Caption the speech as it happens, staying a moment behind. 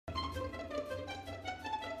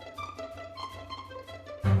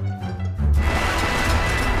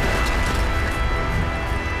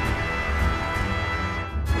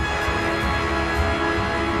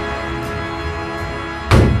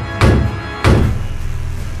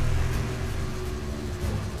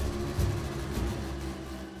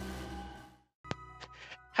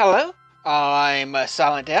Hello, I'm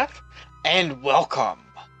Silent Death, and welcome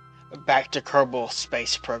back to Kerbal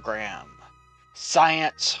Space Program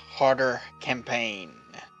Science Harder Campaign.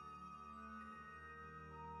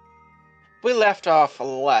 We left off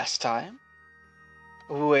last time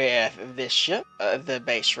with this ship, the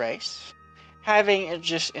base race, having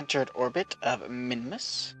just entered orbit of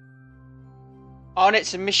Minmus on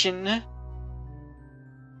its mission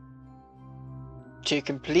to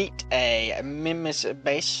complete a Minmus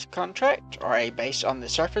base contract, or a base on the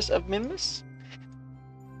surface of Minmus.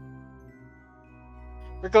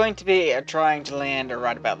 We're going to be trying to land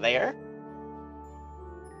right about there.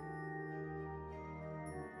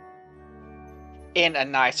 In a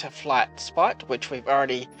nice flat spot, which we've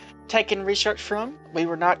already taken research from. We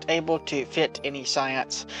were not able to fit any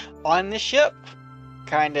science on the ship,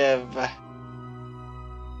 kind of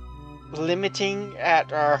limiting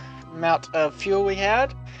at our amount of fuel we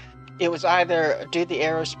had. It was either do the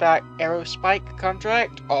aerospike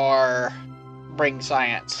contract or bring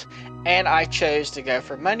science, and I chose to go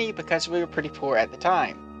for money because we were pretty poor at the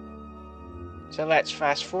time. So let's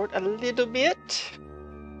fast forward a little bit.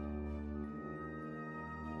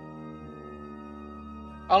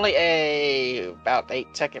 Only about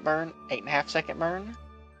 8-second burn, 8.5-second burn.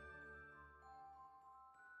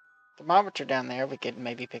 Thermometer down there we could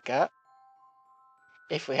maybe pick up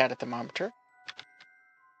if we had a thermometer.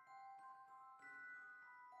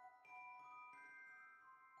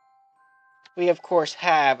 We of course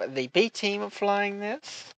have the B team flying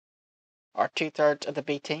this, or 2/3 of the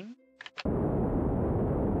B team.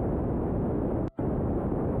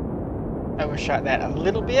 Overshot that a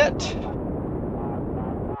little bit.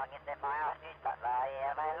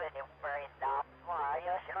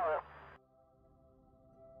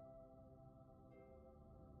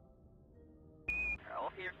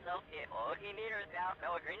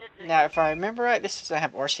 Now, if I remember right, this doesn't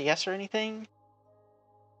have RCS or anything.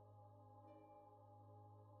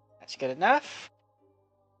 That's good enough.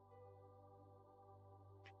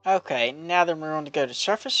 Okay, now then we're going to go to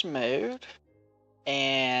surface mode.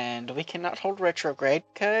 And we cannot hold retrograde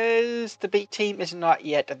because the B team is not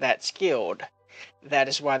yet that skilled. That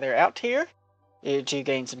is why they're out here, to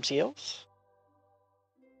gain some skills.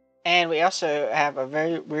 And we also have a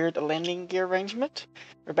very weird landing gear arrangement.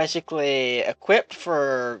 We're basically equipped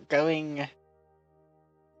for going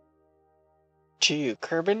to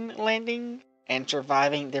Kerbin landing and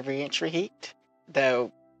surviving the re-entry heat,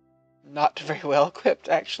 though not very well equipped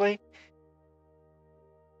actually,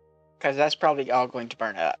 because that's probably all going to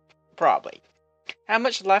burn up. Probably. How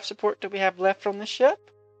much life support do we have left on the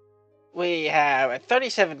ship? We have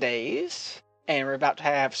 37 days, and we're about to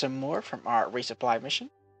have some more from our resupply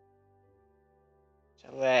mission. So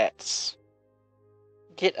let's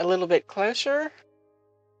get a little bit closer.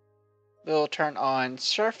 We'll turn on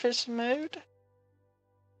surface mode.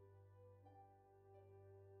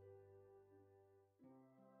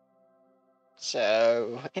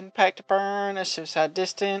 So, impact burn, a suicide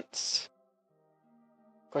distance.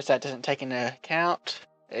 Of course, that doesn't take into account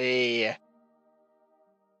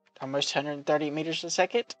almost 130 meters a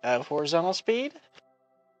second of horizontal speed.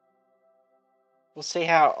 We'll see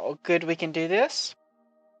how good we can do this.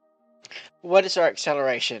 What is our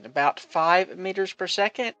acceleration? About 5 meters per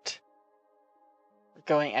second. We're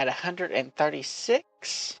going at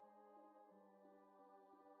 136.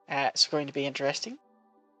 That's going to be interesting.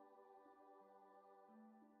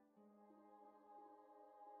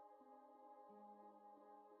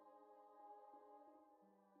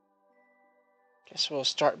 Guess we'll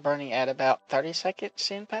start burning at about 30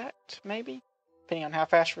 seconds impact, maybe, depending on how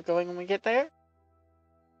fast we're going when we get there.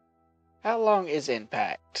 How long is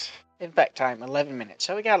impact? Impact time, 11 minutes,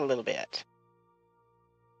 so we got a little bit.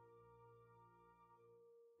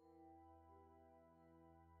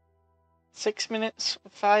 Six minutes,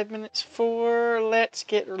 5 minutes, 4. Let's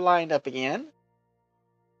get lined up again.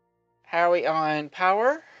 How are we on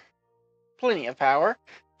power? Plenty of power,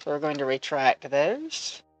 so we're going to retract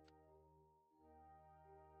those.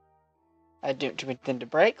 I don't want them to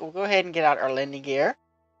break. We'll go ahead and get out our landing gear.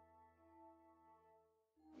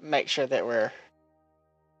 Make sure that we're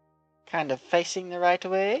kind of facing the right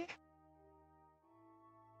way.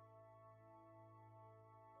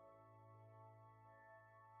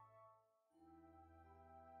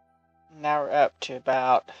 Now we're up to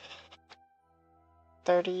about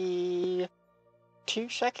 32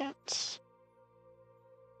 seconds.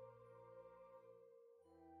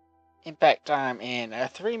 Impact time in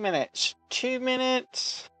 3 minutes, 2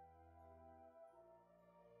 minutes.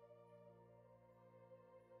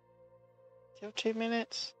 Still 2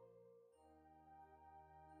 minutes.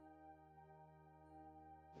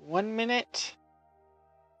 1 minute.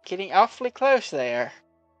 getting awfully close there.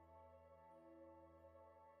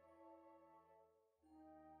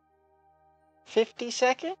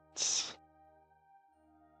 $50.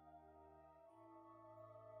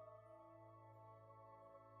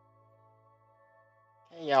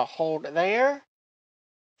 Okay, y'all hold it there.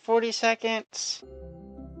 40 seconds.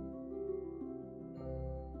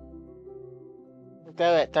 We'll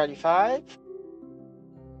go at 35.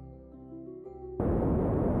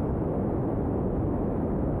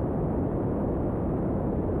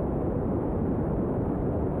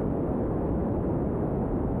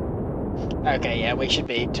 Okay, yeah, we should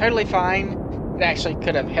be totally fine. It actually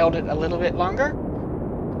could have held it a little bit longer,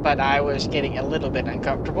 but I was getting a little bit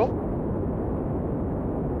uncomfortable.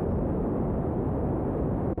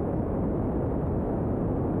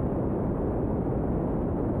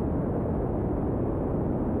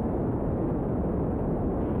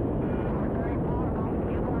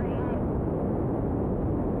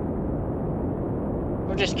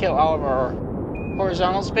 We'll just kill all of our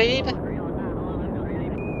horizontal speed.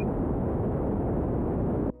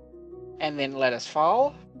 And then let us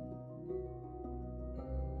fall.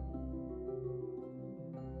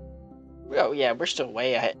 Oh yeah, we're still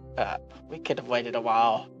way ahead up. We could have waited a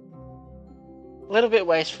while. A little bit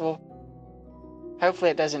wasteful.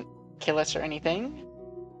 Hopefully it doesn't kill us or anything.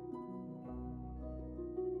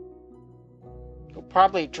 We'll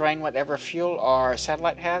probably drain whatever fuel our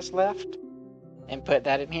satellite has left and put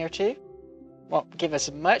that in here too. Won't give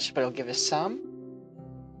us much, but it'll give us some.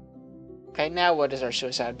 Okay, now what is our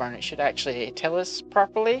suicide burn? It should actually tell us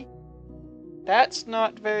properly. That's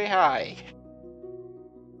not very high.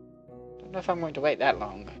 Don't know if I'm going to wait that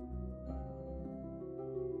long.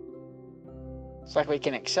 Looks like we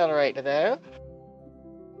can accelerate though.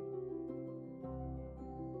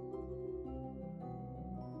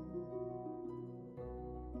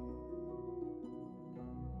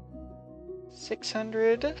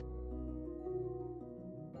 $600.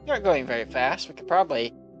 Not going very fast. We could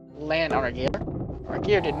probably land on our gear. Our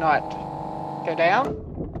gear did not go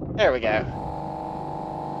down. There we go.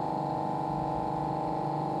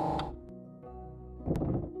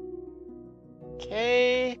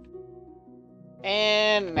 Okay.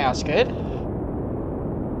 And now it's good.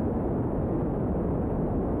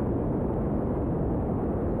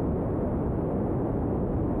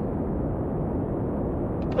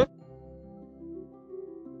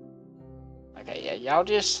 Okay, yeah, y'all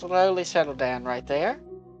just slowly settle down right there.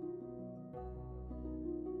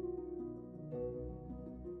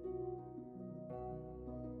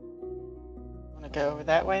 Wanna go over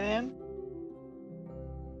that way then?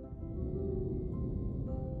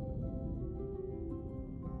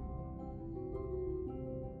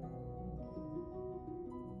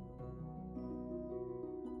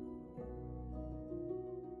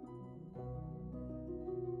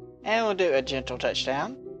 And we'll do a gentle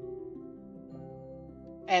touchdown.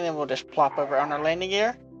 And then we'll just plop over on our landing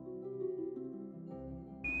gear.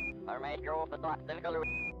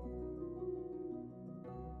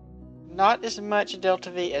 Not as much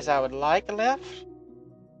Delta V as I would like left.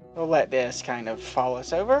 We'll let this kind of fall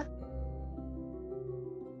us over.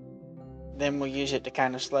 Then we'll use it to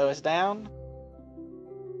kind of slow us down.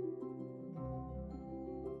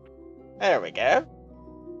 There we go.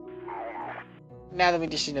 Now then we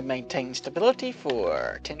just need to maintain stability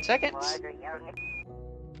for 10 seconds.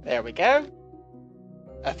 There we go.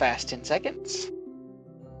 A fast 10 seconds.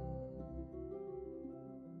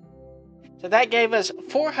 So that gave us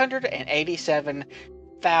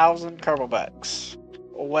 487,000 Kerbal bucks.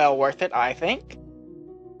 Well worth it, I think.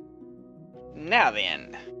 Now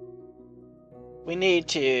then, we need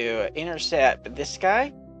to intercept this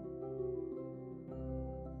guy.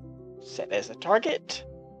 Set as a target.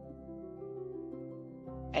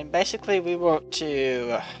 And basically we want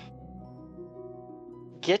to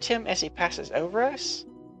get him as he passes over us,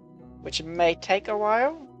 which may take a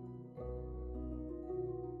while.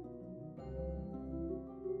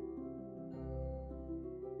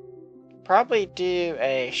 Probably do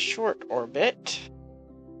a short orbit.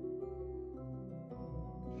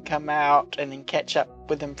 Come out and then catch up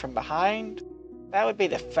with him from behind. That would be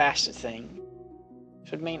the fastest thing.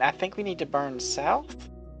 Which would mean I think we need to burn south.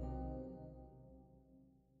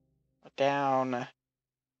 Down.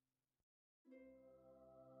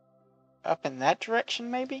 Up in that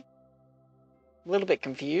direction, maybe? A little bit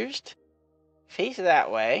confused. If he's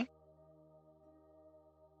that way,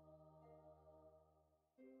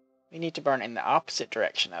 we need to burn in the opposite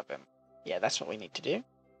direction of him. Yeah, that's what we need to do.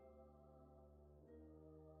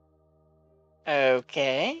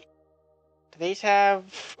 Okay. Do these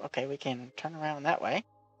have... Okay, we can turn around that way.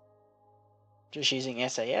 Just using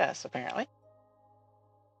SAS, apparently.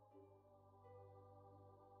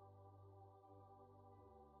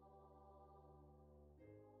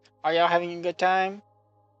 Are y'all having a good time?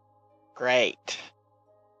 Great.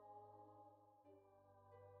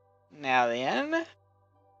 Now then,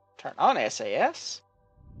 turn on SAS.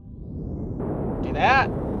 Do that.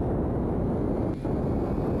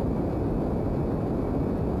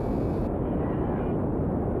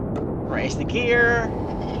 Raise the gear.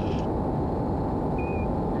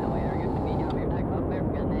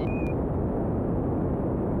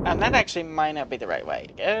 And that actually might not be the right way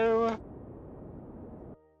to go.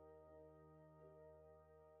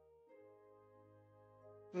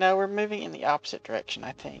 No, we're moving in the opposite direction,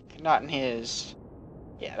 I think. Not in his...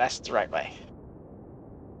 Yeah, that's the right way.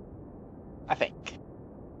 I think.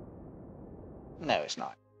 No, it's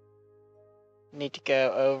not. Need to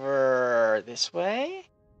go over this way.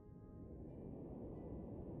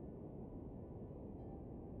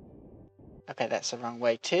 Okay, that's the wrong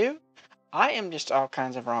way too. I am just all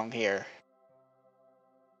kinds of wrong here.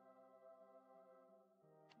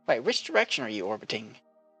 Wait, which direction are you orbiting?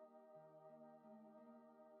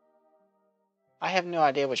 I have no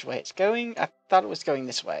idea which way it's going. I thought it was going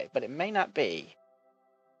this way, but it may not be.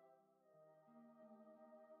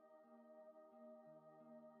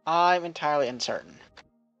 I'm entirely uncertain.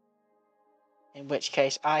 In which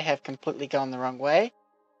case, I have completely gone the wrong way.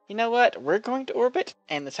 You know what? We're going to orbit,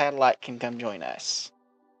 and the satellite can come join us.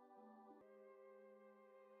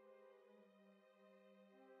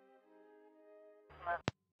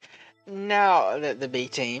 Now that the B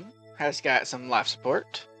team has got some life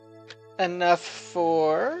support, enough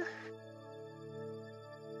for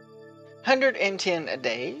 110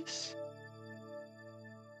 days,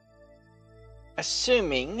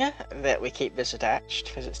 assuming that we keep this attached,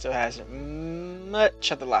 because it still has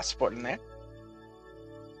much of the life support in there.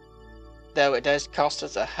 Though it does cost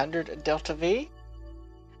us 100 Delta V,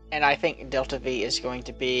 and I think Delta V is going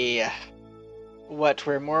to be what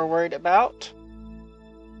we're more worried about,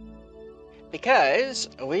 because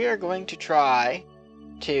we are going to try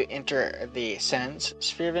to enter the Sun's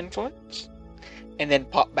sphere of influence, and then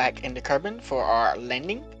pop back into Kerbin for our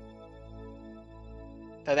landing.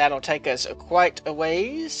 So that'll take us quite a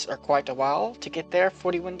ways, or quite a while, to get there,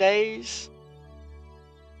 41 days.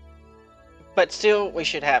 But still, we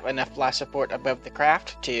should have enough life support above the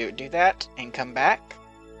craft to do that and come back.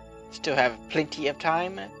 Still have plenty of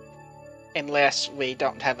time, unless we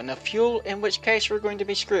don't have enough fuel, in which case we're going to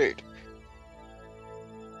be screwed.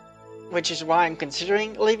 Which is why I'm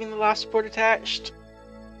considering leaving the life support attached,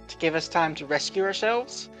 to give us time to rescue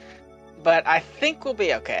ourselves. But I think we'll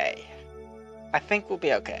be okay. I think we'll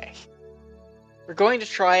be okay. We're going to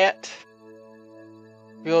try it.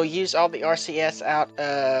 We'll use all the RCS out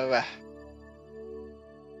of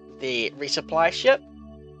the resupply ship,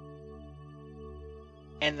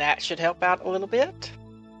 and that should help out a little bit.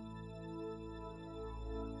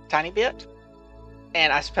 Tiny bit.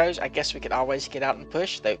 And I guess we could always get out and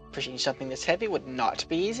push, though pushing something this heavy would not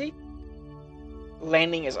be easy.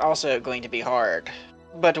 Landing is also going to be hard.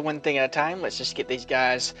 But one thing at a time, let's just get these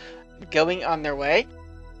guys going on their way.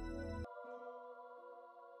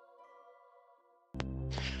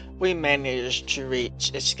 We managed to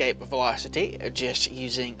reach escape velocity just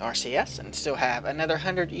using RCS, and still have another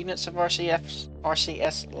 100 units of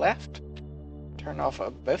RCS left. Turn off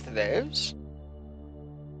both of those.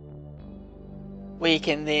 We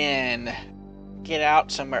can then get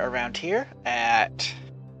out somewhere around here at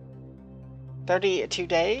 32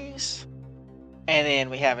 days. And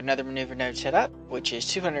then we have another maneuver node set up, which is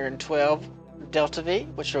 212 Delta V,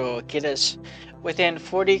 which will get us within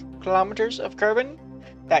 40 kilometers of Kerbin.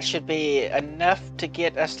 That should be enough to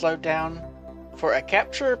get us slowed down for a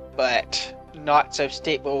capture, but not so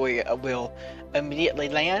steep where we will immediately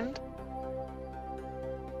land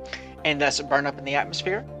and thus burn up in the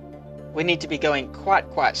atmosphere. We need to be going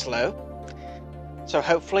quite slow, so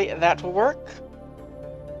hopefully that will work.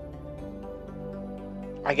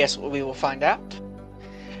 I guess we will find out.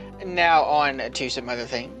 Now on to some other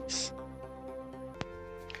things.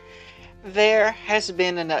 There has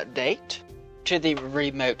been an update to the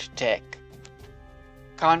RemoteTech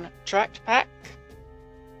contract pack.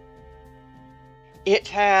 It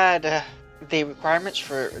had the requirements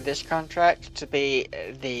for this contract to be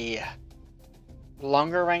the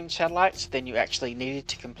longer range satellites than you actually needed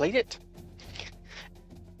to complete it.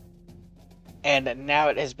 And now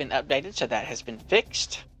it has been updated, so that has been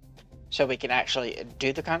fixed. So we can actually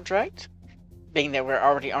do the contract. Being that we're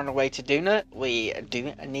already on our way to Duna, we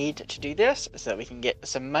do need to do this so that we can get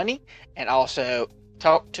some money and also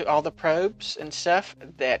talk to all the probes and stuff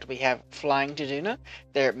that we have flying to Duna.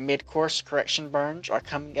 Their mid-course correction burns are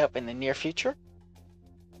coming up in the near future.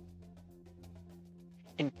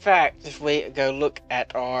 In fact, if we go look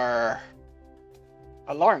at our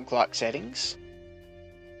alarm clock settings,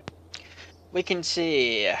 we can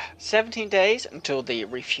see 17 days until the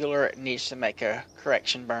refueler needs to make a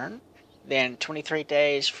correction burn, then 23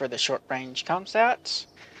 days for the short-range ComSats.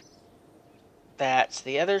 That's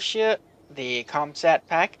the other ship. The ComSat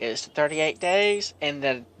pack is 38 days, and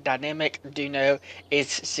the dynamic Duno is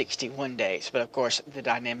 61 days. But of course, the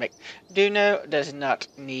dynamic Duno does not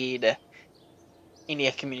need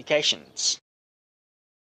any communications.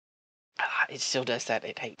 It still does that.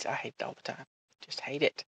 I hate it all the time. Just hate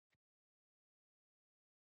it.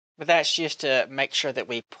 But that's just to make sure that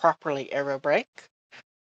we properly aero brake.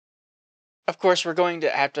 Of course, we're going to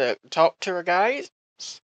have to talk to our guys.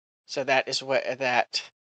 So that is what that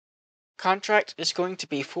contract is going to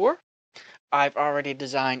be for. I've already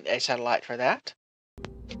designed a satellite for that.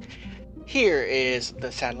 Here is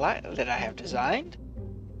the satellite that I have designed.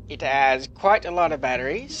 It has quite a lot of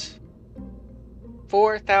batteries.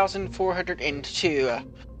 4,402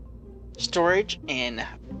 storage and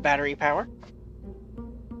battery power.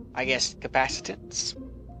 I guess capacitance.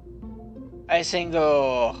 A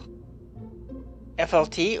single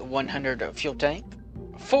FLT 100 fuel tank.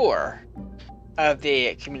 4 of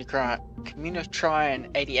the Communitron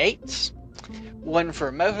 88s, 1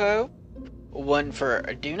 for Moho, 1 for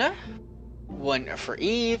Aduna, 1 for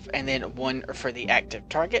Eve, and then 1 for the active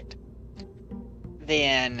target.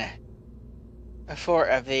 Then 4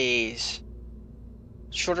 of these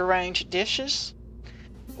shorter range dishes,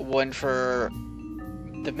 1 for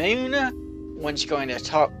the moon, 1's going to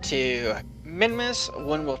talk to Minmus,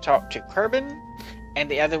 1 will talk to Kerbin,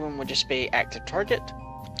 and the other one will just be active target,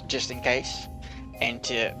 just in case, and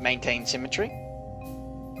to maintain symmetry.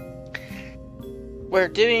 We're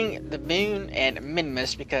doing the moon and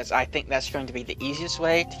Minmus because I think that's going to be the easiest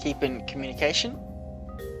way to keep in communication.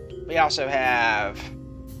 We also have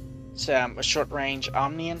some short-range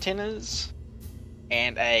Omni antennas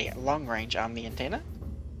and a long-range Omni antenna,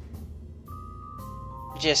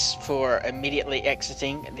 just for immediately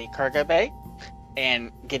exiting the cargo bay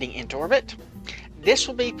and getting into orbit. This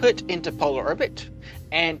will be put into polar orbit,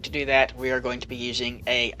 and to do that we are going to be using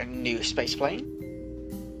a new spaceplane.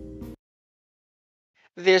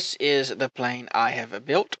 This is the plane I have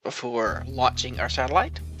built for launching our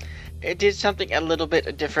satellite. It did something a little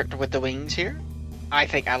bit different with the wings here. I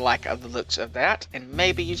think I like the looks of that, and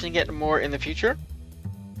maybe using it more in the future.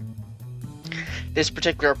 This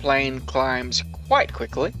particular plane climbs quite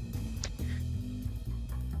quickly,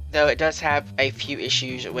 though it does have a few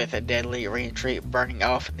issues with a deadly reentry burning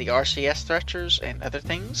off the RCS thrusters and other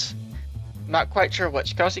things. Not quite sure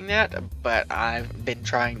what's causing that, but I've been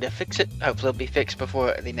trying to fix it. Hopefully it'll be fixed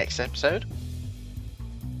before the next episode.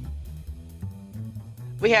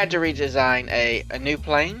 We had to redesign a new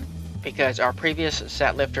plane because our previous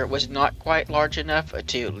sat lifter was not quite large enough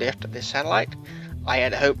to lift this satellite. I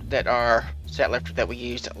had hoped that our sat lifter that we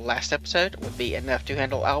used last episode would be enough to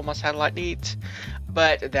handle all my satellite needs,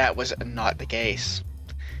 but that was not the case.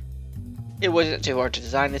 It wasn't too hard to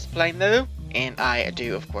design this plane though, and I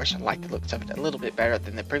do of course like the looks of it a little bit better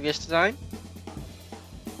than the previous design.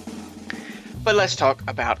 But let's talk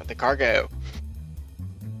about the cargo.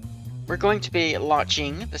 We're going to be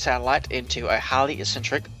launching the satellite into a highly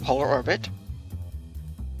eccentric polar orbit.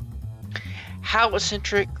 How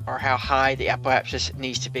eccentric or how high the apoapsis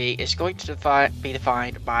needs to be is going to be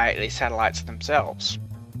defined by the satellites themselves.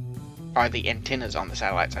 Or the antennas on the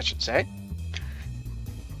satellites, I should say.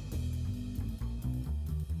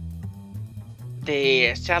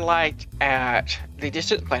 The satellite at the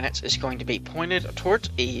distant planets is going to be pointed towards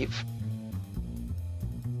Eve.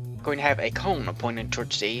 Going to have a cone pointed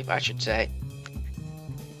towards Eve, I should say.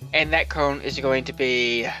 And that cone is going to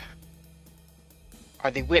be,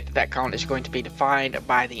 or the width of that cone is going to be defined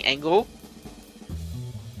by the angle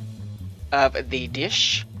of the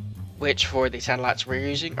dish, which for the satellites we're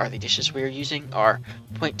using, or the dishes we're using, are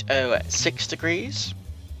 0.06 degrees.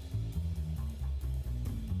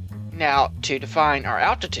 Now, to define our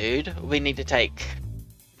altitude, we need to take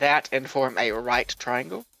that and form a right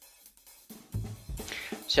triangle.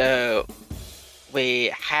 So,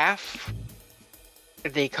 we half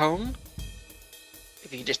the cone,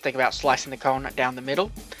 if you just think about slicing the cone down the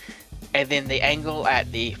middle, and then the angle at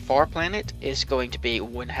the far planet is going to be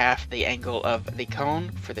 1/2 the angle of the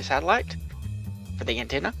cone for the satellite, for the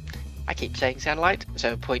antenna. I keep saying satellite,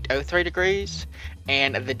 so 0.03 degrees,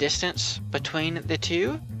 and the distance between the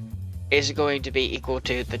two is going to be equal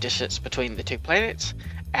to the distance between the two planets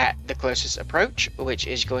at the closest approach, which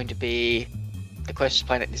is going to be, the closest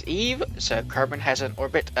planet is Eve, so Kerbin has an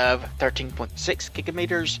orbit of 13.6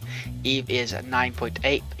 gigameters, Eve is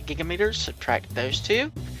 9.8 gigameters, subtract those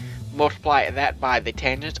two, multiply that by the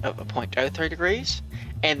tangent of 0.03 degrees,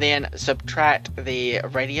 and then subtract the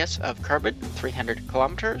radius of Kerbin, 300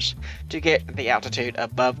 kilometers, to get the altitude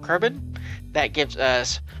above Kerbin. That gives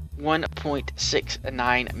us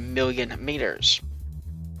 1.69 million meters.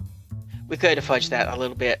 We could fudge that a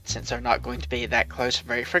little bit since they're not going to be that close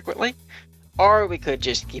very frequently, or we could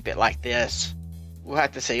just keep it like this. We'll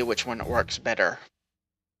have to see which one works better.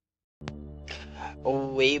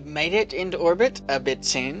 We made it into orbit, a bit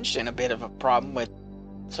singed and a bit of a problem with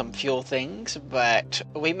some fuel things, but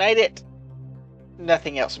we made it.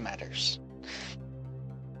 Nothing else matters.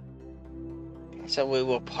 Okay, so we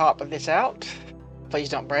will pop this out. Please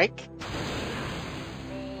don't break.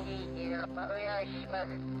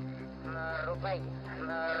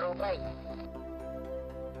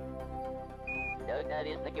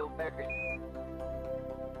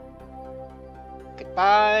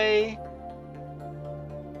 Goodbye.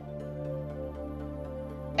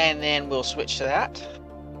 And then we'll switch to that.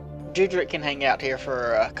 Judric can hang out here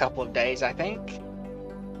for a couple of days, I think.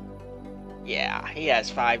 Yeah, he has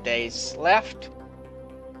 5 days left.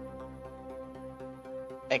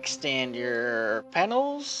 Extend your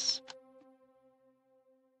panels.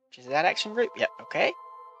 Which is that action group? Yep, okay.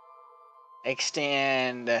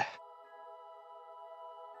 Extend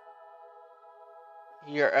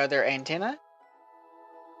your other antenna.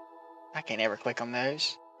 I can't ever click on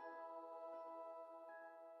those.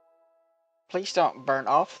 Please don't burn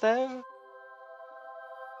off though.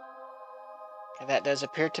 Okay, that does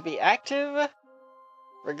appear to be active.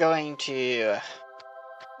 We're going to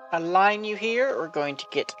align you here. We're going to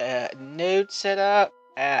get a node set up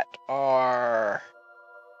at our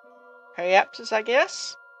periapsis, I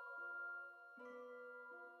guess.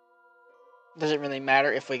 Doesn't really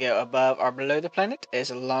matter if we go above or below the planet,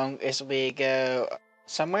 as long as we go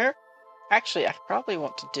somewhere. Actually, I probably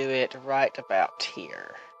want to do it right about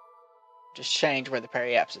here. Just change where the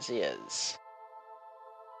periapsis is.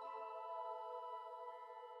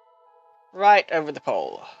 Right over the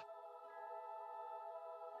pole.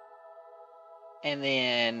 And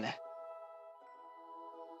then,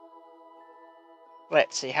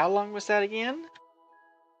 let's see, how long was that again?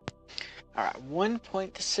 Alright,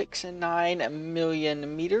 1.69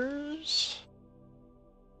 million meters.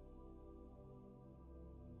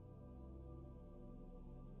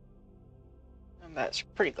 And that's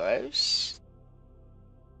pretty close.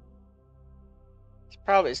 It's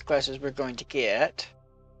probably as close as we're going to get.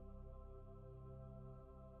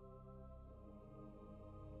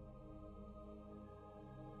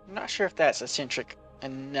 I'm not sure if that's eccentric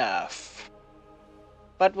enough,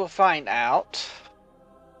 but we'll find out.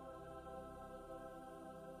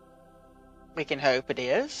 We can hope it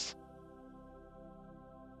is.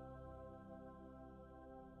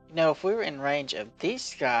 You know, if we were in range of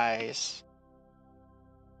these guys,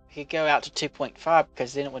 we could go out to 2.5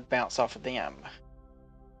 because then it would bounce off of them.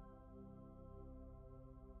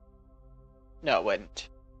 No, it wouldn't.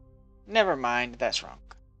 Never mind, that's wrong.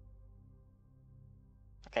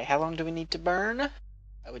 Okay, how long do we need to burn?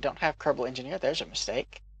 Oh, we don't have Kerbal Engineer. There's a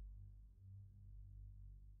mistake.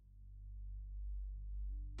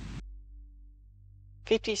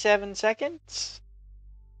 "57 seconds.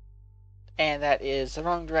 And that is the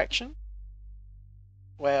wrong direction.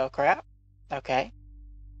 Well, crap. Okay.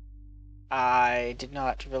 I did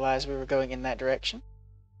not realize we were going in that direction.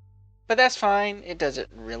 But that's fine. It doesn't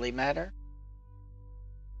really matter.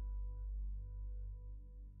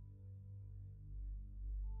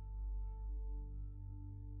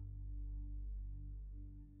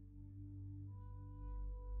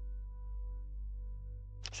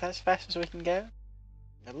 Is that as fast as we can go?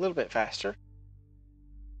 A little bit faster.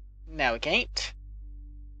 Now we can't.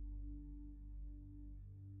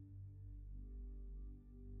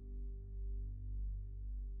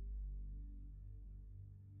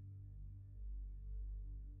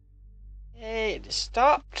 Hey, it just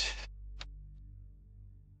stopped.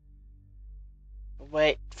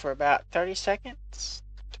 Wait for about 30 seconds.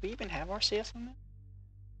 Do we even have RCS on that?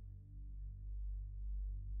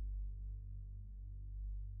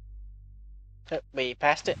 Oh, we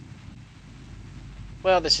passed it.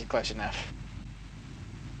 Well, this is close enough.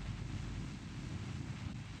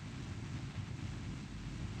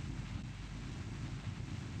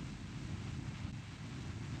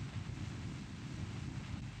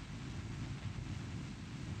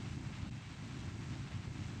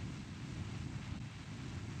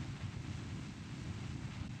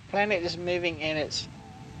 Planet is moving and it's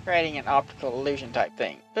creating an optical illusion type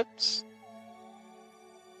thing. Oops.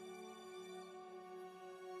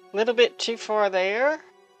 A little bit too far there.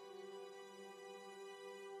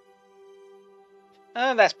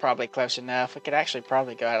 That's probably close enough. We could actually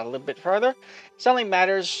probably go out a little bit further. It only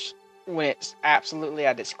matters when it's absolutely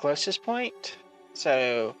at its closest point.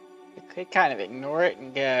 So we could kind of ignore it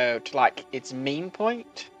and go to like its mean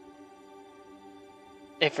point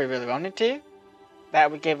if we really wanted to.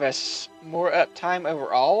 That would give us more uptime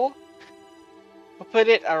overall. We'll put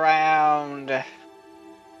it around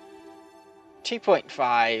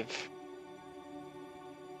 2.5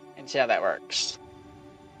 and see how that works.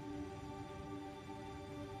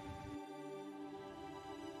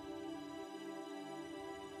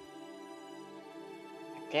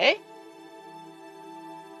 Okay.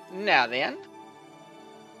 Now then.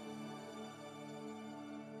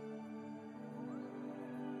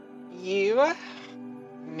 You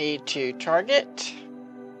need to target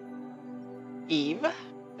Eve.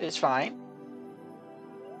 Is fine.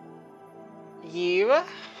 You.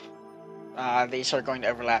 These are going to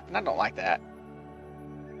overlap, and I don't like that.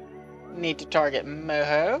 Need to target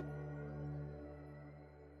Moho.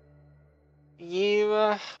 You.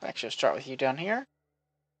 Actually, I'll start with you down here.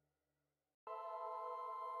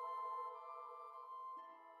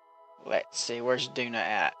 Let's see, where's Duna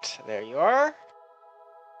at? There you are.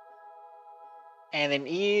 And then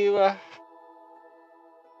you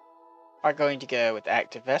are going to go with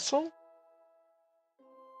active vessel.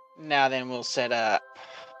 Now then we'll set up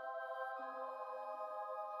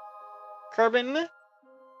Kerbin.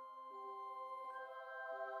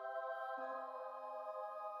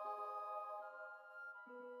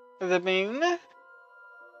 The moon.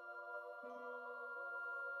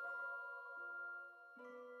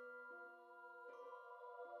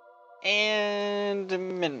 And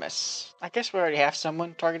Minmus. I guess we already have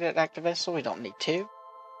someone targeted at active vessel. We don't need two.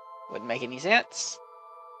 Wouldn't make any sense.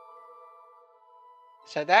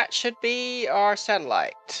 So that should be our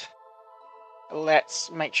satellite. Let's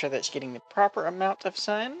make sure that's getting the proper amount of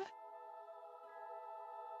sun.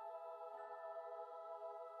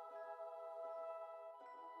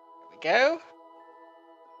 There we go.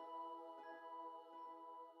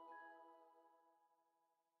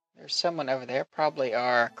 There's someone over there, probably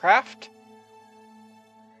our craft.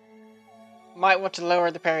 Might want to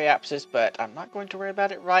lower the periapsis, but I'm not going to worry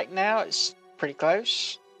about it right now. It's pretty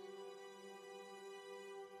close.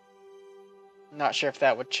 Not sure if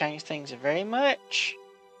that would change things very much.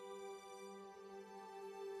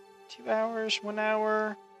 2 hours, 1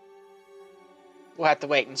 hour. We'll have to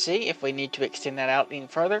wait and see if we need to extend that out any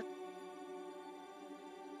further.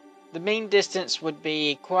 The mean distance would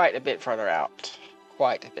be quite a bit further out.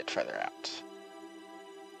 Quite a bit further out.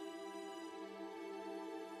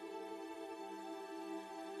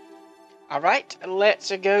 Alright,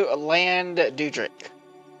 let's go land Dudrick.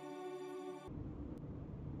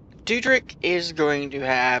 Dudrick is going to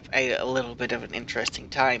have a little bit of an interesting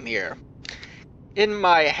time here. In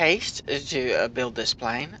my haste to build this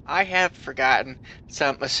plane, I have forgotten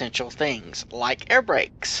some essential things like air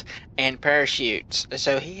brakes and parachutes,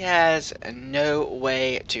 so he has no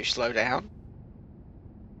way to slow down.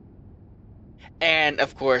 And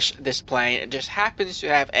of course, this plane just happens to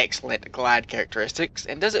have excellent glide characteristics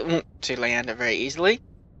and doesn't want to land very easily.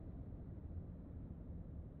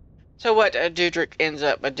 So what Dudrick ends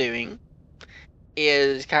up doing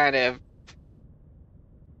is kind of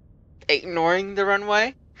ignoring the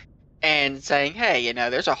runway and saying, hey, you know,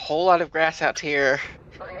 there's a whole lot of grass out here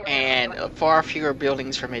and far fewer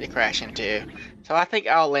buildings for me to crash into. So I think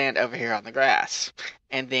I'll land over here on the grass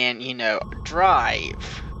and then, you know,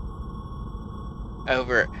 drive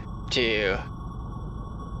over to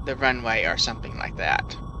the runway or something like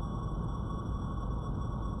that.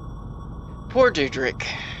 Poor Dudrick.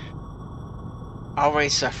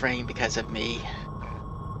 Always suffering because of me.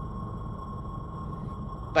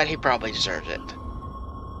 But he probably deserves it.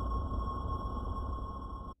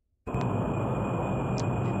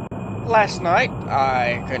 Last night,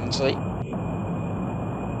 I couldn't sleep.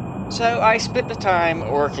 So I spent the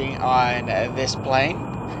time working on this plane.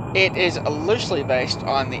 It is loosely based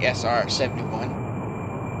on the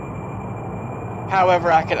SR-71.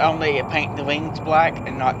 However, I could only paint the wings black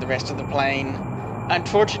and not the rest of the plane.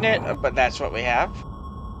 Unfortunate, but that's what we have.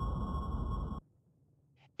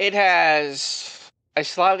 It has a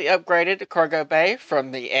slightly upgraded cargo bay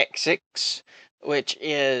from the AGExt, which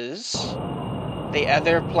is the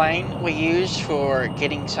other plane we use for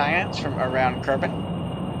getting science from around Kerbin.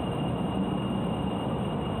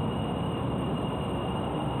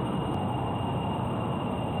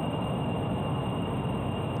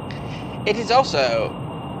 It is also,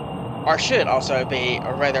 or should also be,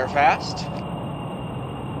 rather fast.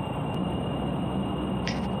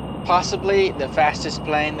 Possibly the fastest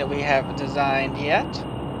plane that we have designed yet.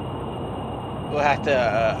 We'll have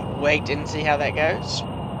to wait and see how that goes.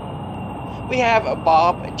 We have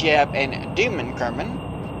Bob, Jeb, and Doom in Kerbin.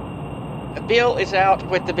 Bill is out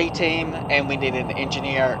with the B team, and we need an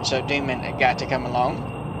engineer, so Dooman got to come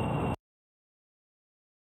along.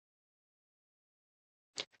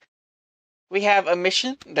 We have a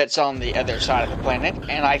mission that's on the other side of the planet,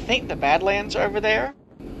 and I think the Badlands are over there.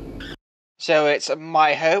 So it's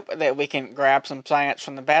my hope that we can grab some science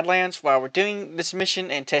from the Badlands while we're doing this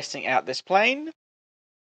mission and testing out this plane.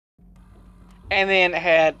 And then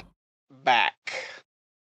head back.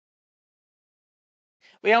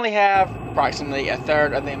 We only have approximately a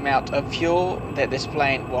third of the amount of fuel that this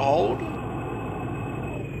plane will hold.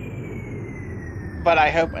 But I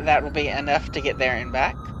hope that will be enough to get there and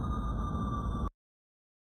back.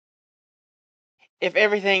 If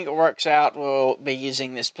everything works out, we'll be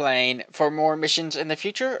using this plane for more missions in the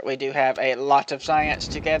future. We do have a lot of science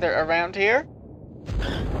together around here.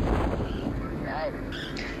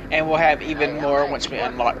 And we'll have even more once we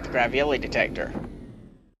unlock the gravioli detector.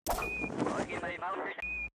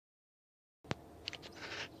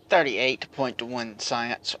 38.1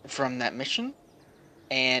 science from that mission.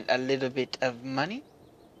 And a little bit of money.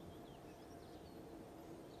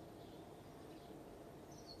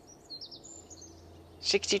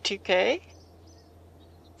 $62K,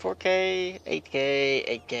 4K,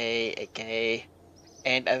 8K, 8K, 8K,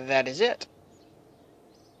 and that is it.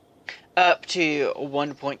 Up to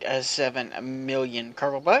 1.7 million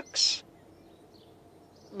Kerbal bucks.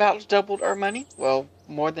 About doubled our money. Well,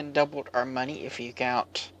 more than doubled our money if you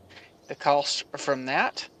count the cost from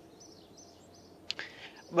that.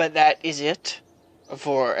 But that is it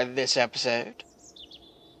for this episode.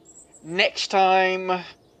 Next time,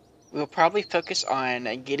 we'll probably focus on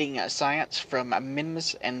getting science from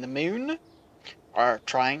Minmus and the moon, or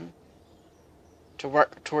trying to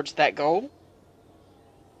work towards that goal.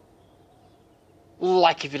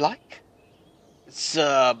 Like if you like.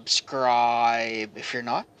 Subscribe if you're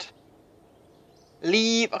not.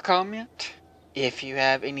 Leave a comment if you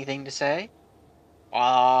have anything to say.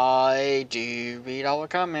 I do read all the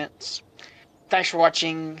comments. Thanks for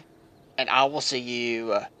watching, and I will see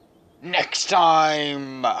you next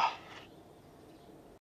time.